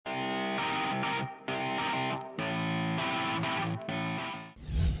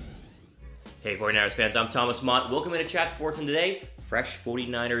Hey 49ers fans, I'm Thomas Mott. Welcome into Chat Sports, and today, fresh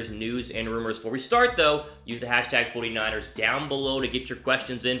 49ers news and rumors. Before we start though, use the hashtag 49ers down below to get your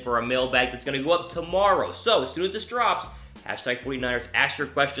questions in for our mailbag that's going to go up tomorrow. So as soon as this drops, hashtag 49ers, ask your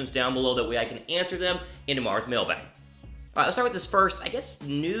questions down below, that way I can answer them in tomorrow's mailbag. Alright, let's start with this first. I guess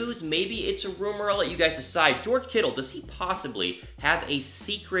news, maybe it's a rumor, I'll let you guys decide. George Kittle, does he possibly have a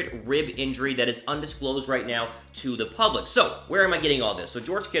secret rib injury that is undisclosed right now to the public? So, where am I getting all this? So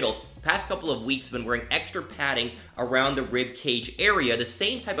George Kittle, past couple of weeks, has been wearing extra padding around the rib cage area, the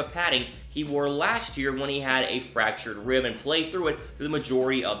same type of padding he wore last year when he had a fractured rib and played through it for the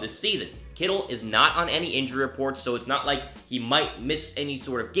majority of the season. Kittle is not on any injury reports, so it's not like he might miss any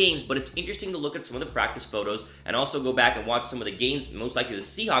sort of games, but it's interesting to look at some of the practice photos and also go back and watch some of the games, most likely the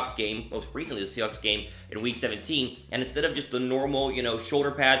Seahawks game, most recently the Seahawks game in Week 17, and instead of just the normal,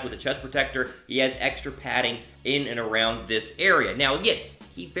 shoulder pads with a chest protector, he has extra padding in and around this area. Now, again,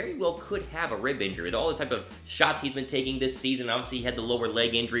 he very well could have a rib injury. With all the type of shots he's been taking this season, obviously he had the lower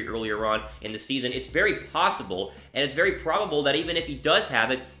leg injury earlier on in the season, it's very possible, and it's very probable that even if he does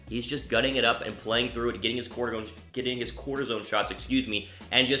have it, he's just gutting it up and playing through it, getting his cortisone shots,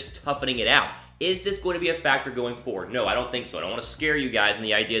 and just toughening it out. Is this going to be a factor going forward? No, I don't think so. I don't want to scare you guys in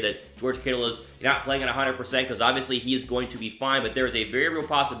the idea that George Kittle is not playing at 100%, because obviously he is going to be fine, but there is a very real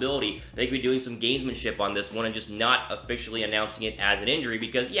possibility they could be doing some gamesmanship on this one and just not officially announcing it as an injury,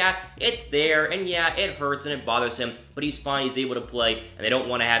 because yeah, it's there, and yeah, it hurts and it bothers him, but he's fine, he's able to play, and they don't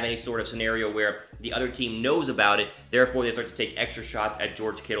want to have any sort of scenario where the other team knows about it, therefore they start to take extra shots at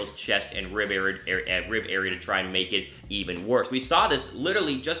George Kittle's chest and rib area to try and make it even worse. We saw this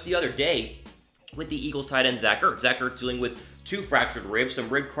literally just the other day with the Eagles tight end Zach Ertz. Zach Ertz dealing with 2 fractured ribs, some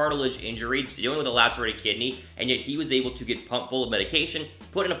rib cartilage injuries, dealing with a lacerated kidney, and yet he was able to get pumped full of medication,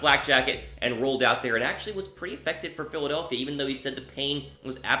 put in a flak jacket, and rolled out there. It actually was pretty effective for Philadelphia, even though he said the pain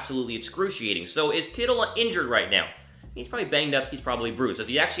was absolutely excruciating. So is Kittle injured right now? He's probably banged up, he's probably bruised. Does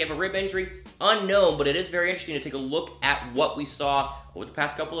he actually have a rib injury? Unknown, but it is very interesting to take a look at what we saw over the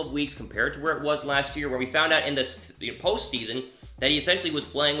past couple of weeks compared to where it was last year, where we found out in the postseason that he essentially was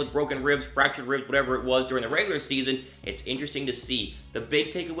playing with broken ribs, fractured ribs, whatever it was during the regular season. It's interesting to see. The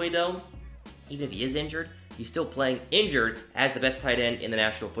big takeaway, though, even if he is injured, he's still playing injured as the best tight end in the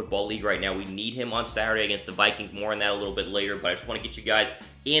National Football League right now. We need him on Saturday against the Vikings. More on that a little bit later, but I just want to get you guys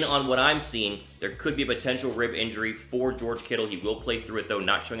in on what I'm seeing. There could be a potential rib injury for George Kittle. He will play through it, though,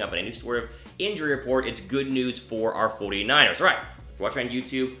 not showing up in any sort of injury report. It's good news for our 49ers. All right. Watching on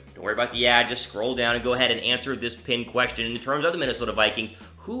YouTube, don't worry about the ad, just scroll down and go ahead and answer this pinned question. In terms of the Minnesota Vikings,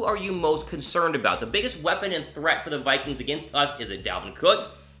 who are you most concerned about? The biggest weapon and threat for the Vikings against us, is it Dalvin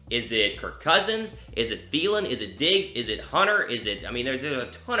Cook? Is it Kirk Cousins? Is it Thielen? Is it Diggs? Is it Hunter? There's a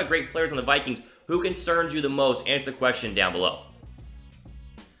ton of great players on the Vikings. Who concerns you the most? Answer the question down below.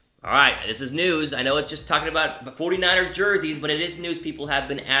 Alright, this is news. I know it's just talking about 49ers jerseys, but it is news. People have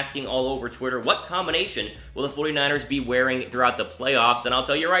been asking all over Twitter, what combination will the 49ers be wearing throughout the playoffs? And I'll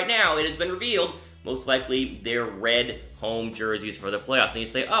tell you right now, it has been revealed, most likely their red home jerseys for the playoffs. And you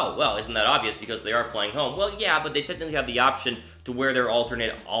say, oh, well, isn't that obvious because they are playing home? Well, yeah, but they technically have the option to wear their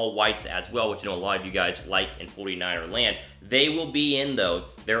alternate all whites as well, which a lot of you guys like in 49er land. They will be in, though.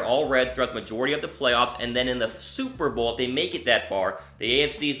 They're all reds throughout the majority of the playoffs, and then in the Super Bowl, if they make it that far, the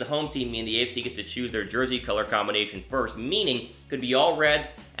AFC is the home team, meaning the AFC gets to choose their jersey color combination first, meaning it could be all reds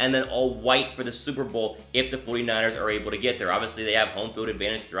and then all white for the Super Bowl if the 49ers are able to get there. Obviously, they have home field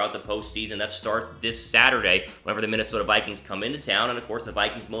advantage throughout the postseason. That starts this Saturday whenever the Minnesota Vikings come into town, and of course, the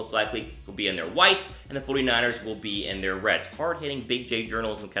Vikings most likely will be in their whites, and the 49ers will be in their reds. Hard-hitting Big J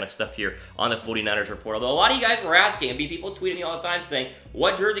journalism kind of stuff here on the 49ers report. Although a lot of you guys were asking, and people tweeting me all the time saying,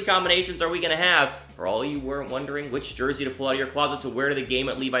 what jersey combinations are we going to have? For all of you were wondering which jersey to pull out of your closet to wear to the game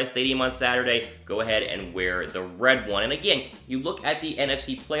at Levi Stadium on Saturday, go ahead and wear the red one. And again, you look at the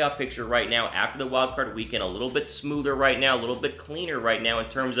NFC playoff picture right now after the wildcard weekend, a little bit smoother right now, a little bit cleaner right now in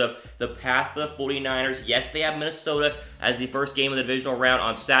terms of the path to the 49ers. Yes, they have Minnesota as the first game of the divisional round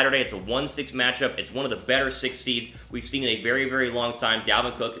on Saturday. It's a 1-6 matchup. It's one of the better 6 seeds we've seen in a very, very long time.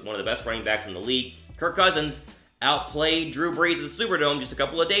 Dalvin Cook, one of the best running backs in the league. Kirk Cousins outplayed Drew Brees at the Superdome just a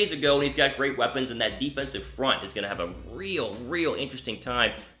couple of days ago, and he's got great weapons, and that defensive front is going to have a real interesting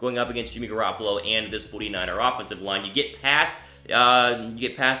time going up against Jimmy Garoppolo and this 49er offensive line. You get past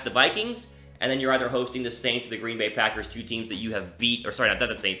the Vikings, and then you're either hosting the Saints or the Green Bay Packers, 2 teams that you have beat, or sorry, not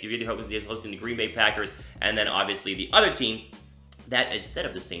the Saints, you're either hosting the Green Bay Packers, and then obviously the other team that instead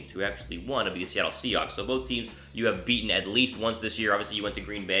of the Saints who actually won, it'll be the Seattle Seahawks. So both teams you have beaten at least once this year. Obviously, you went to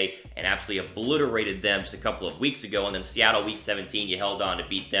Green Bay and absolutely obliterated them just a couple of weeks ago. And then Seattle, Week 17, you held on to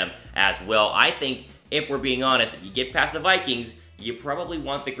beat them as well. I think, if we're being honest, if you get past the Vikings, you probably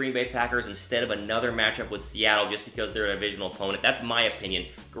want the Green Bay Packers instead of another matchup with Seattle just because they're a divisional opponent. That's my opinion.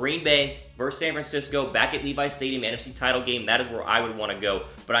 Green Bay versus San Francisco, back at Levi Stadium, NFC title game, that is where I would want to go.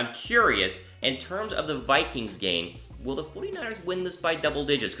 But I'm curious, in terms of the Vikings game, will the 49ers win this by double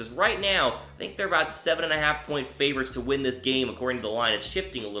digits? Because right now, I think they're about 7.5-point favorites to win this game according to the line. It's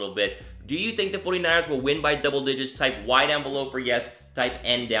shifting a little bit. Do you think the 49ers will win by double digits? Type Y down below for yes, type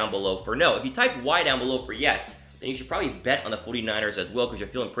N down below for no. If you type Y down below for yes, then you should probably bet on the 49ers as well because you're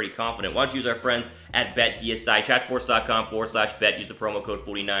feeling pretty confident. Why don't you use our friends at BetDSI, chatsports.com/bet. Use the promo code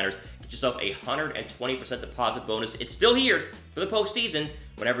 49ers. Get yourself a 120% deposit bonus. It's still here for the postseason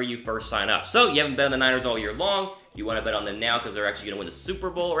whenever you first sign up. So you haven't bet on the Niners all year long. You want to bet on them now because they're actually going to win the Super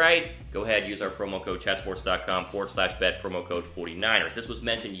Bowl, right? Go ahead, use our promo code chatsports.com/bet, promo code 49ers. This was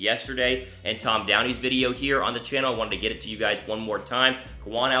mentioned yesterday in Tom Downey's video here on the channel. I wanted to get it to you guys one more time.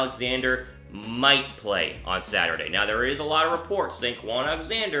 Kwon Alexander might play on Saturday. Now, there is a lot of reports saying Kwon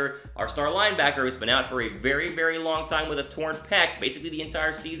Alexander, our star linebacker, who's been out for a very, very long time with a torn pec, basically the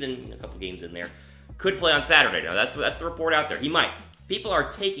entire season, a couple games in there, could play on Saturday. Now, that's the report out there. He might. People are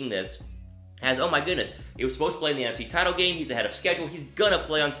taking this as, oh my goodness, he was supposed to play in the NFC title game, he's ahead of schedule, he's gonna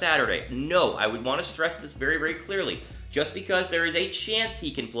play on Saturday. No, I would want to stress this very, very clearly. Just because there is a chance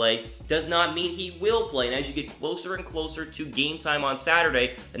he can play does not mean he will play. And as you get closer and closer to game time on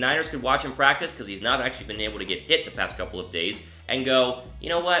Saturday, the Niners could watch him practice because he's not actually been able to get hit the past couple of days and go, you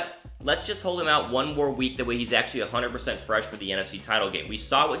know what? Let's just hold him out one more week. That way he's actually 100% fresh for the NFC title game. We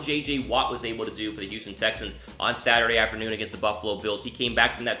saw what J.J. Watt was able to do for the Houston Texans on Saturday afternoon against the Buffalo Bills. He came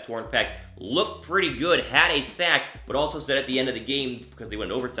back from that torn pec, looked pretty good, had a sack, but also said at the end of the game, because they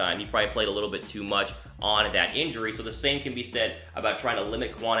went overtime, he probably played a little bit too much on that injury. So the same can be said about trying to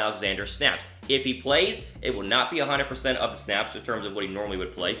limit Kwon Alexander's snaps. If he plays, it will not be 100% of the snaps in terms of what he normally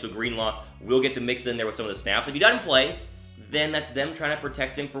would play. So Greenlaw will get to mix in there with some of the snaps. If he doesn't play, then that's them trying to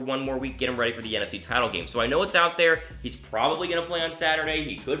protect him for one more week, get him ready for the NFC title game. So I know it's out there. He's probably going to play on Saturday.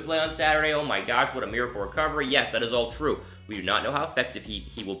 He could play on Saturday. Oh my gosh, what a miracle recovery. Yes, that is all true. We do not know how effective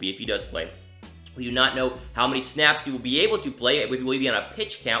he will be if he does play. We do not know how many snaps he will be able to play. He will be on a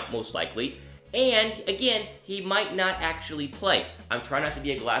pitch count, most likely. And, again, he might not actually play. I'm trying not to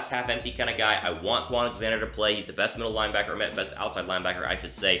be a glass half empty kind of guy. I want Kwon Alexander to play. He's the best middle linebacker, or best outside linebacker, I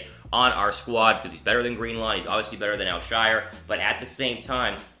should say, on our squad because he's better than Greenlaw. He's obviously better than Alshire. But at the same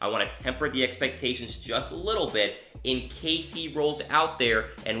time, I want to temper the expectations just a little bit in case he rolls out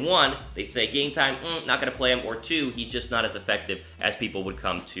there. And one, they say game time, not going to play him. Or two, he's just not as effective as people would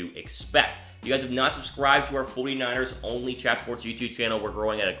come to expect. If you guys have not subscribed to our 49ers only Chat Sports YouTube channel, we're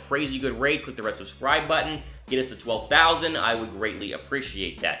growing at a crazy good rate. Click the red subscribe button. Get us to 12,000. I would greatly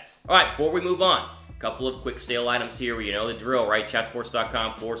appreciate that. All right, before we move on, a couple of quick sale items here. You know the drill, right?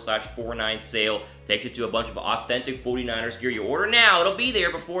 Chatsports.com/49 sale. Takes you to a bunch of authentic 49ers gear. You order now, it'll be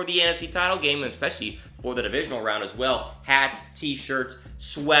there before the NFC title game, and especially for the divisional round as well. Hats, t-shirts,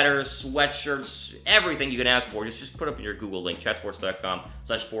 sweaters, sweatshirts, everything you can ask for. Just put up in your Google link,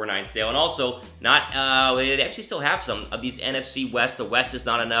 chatsports.com/49 sale. And also, they actually still have some of these NFC West. The West is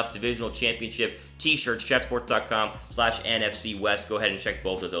not enough. Divisional championship t-shirts, chatsports.com/NFC West. Go ahead and check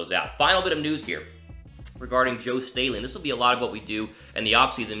both of those out. Final bit of news here regarding Joe Staley, and this will be a lot of what we do in the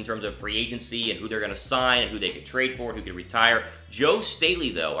offseason in terms of free agency and who they're going to sign and who they could trade for and who could retire. Joe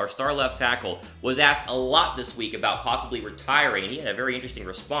Staley, though, our star left tackle, was asked a lot this week about possibly retiring, and he had a very interesting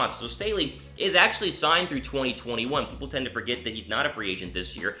response. So Staley is actually signed through 2021. People tend to forget that he's not a free agent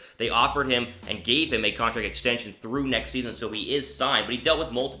this year. They offered him and gave him a contract extension through next season, so he is signed. But he dealt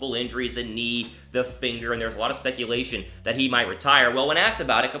with multiple injuries, the knee, the finger, and there's a lot of speculation that he might retire. Well, when asked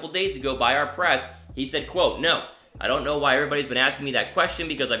about it a couple days ago by our press, he said, quote, "No, I don't know why everybody's been asking me that question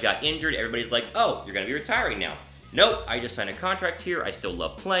because I've got injured. Everybody's like, oh, you're going to be retiring now. Nope, I just signed a contract here. I still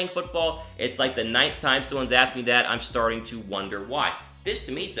love playing football. It's like the 9th time someone's asked me that. I'm starting to wonder why." This,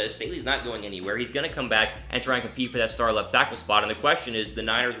 to me, says Staley's not going anywhere. He's going to come back and try and compete for that star left tackle spot. And the question is, do the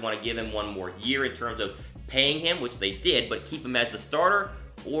Niners want to give him one more year in terms of paying him, which they did, but keep him as the starter?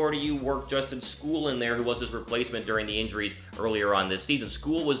 Or do you work Justin School in there, who was his replacement during the injuries earlier on this season?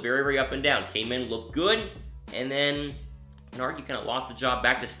 School was very, very up and down. Came in, looked good, and then, you can argue, kind of lost the job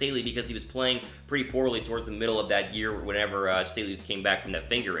back to Staley because he was playing pretty poorly towards the middle of that year whenever Staley came back from that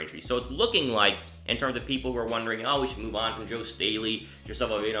finger injury. So it's looking like, in terms of people who are wondering, oh, we should move on from Joe Staley, yourself,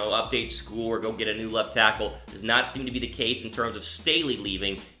 update School or go get a new left tackle, does not seem to be the case in terms of Staley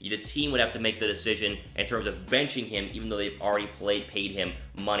leaving. The team would have to make the decision in terms of benching him, even though they've already paid him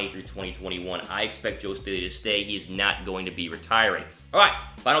money through 2021. I expect Joe Staley to stay. He is not going to be retiring. All right,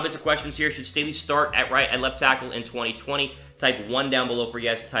 final bits of questions here. Should Staley start at left tackle in 2020? Type 1 down below for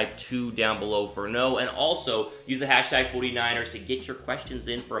yes, type 2 down below for no, and also use the hashtag 49ers to get your questions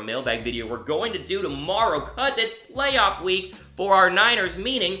in for a mailbag video we're going to do tomorrow, because it's playoff week for our Niners,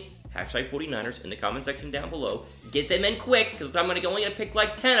 meaning hashtag 49ers in the comment section down below. Get them in quick, because I'm only going to pick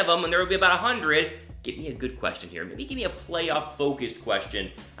like 10 of them, and there will be about 100. Give me a good question here. Maybe give me a playoff-focused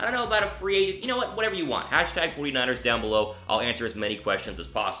question. I don't know about a free agent. You know what? Whatever you want. Hashtag 49ers down below. I'll answer as many questions as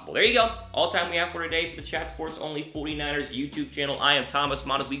possible. There you go. All time we have for today for the Chat Sports Only 49ers YouTube channel. I am Thomas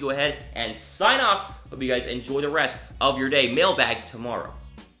Mott as we go ahead and sign off. Hope you guys enjoy the rest of your day. Mailbag tomorrow.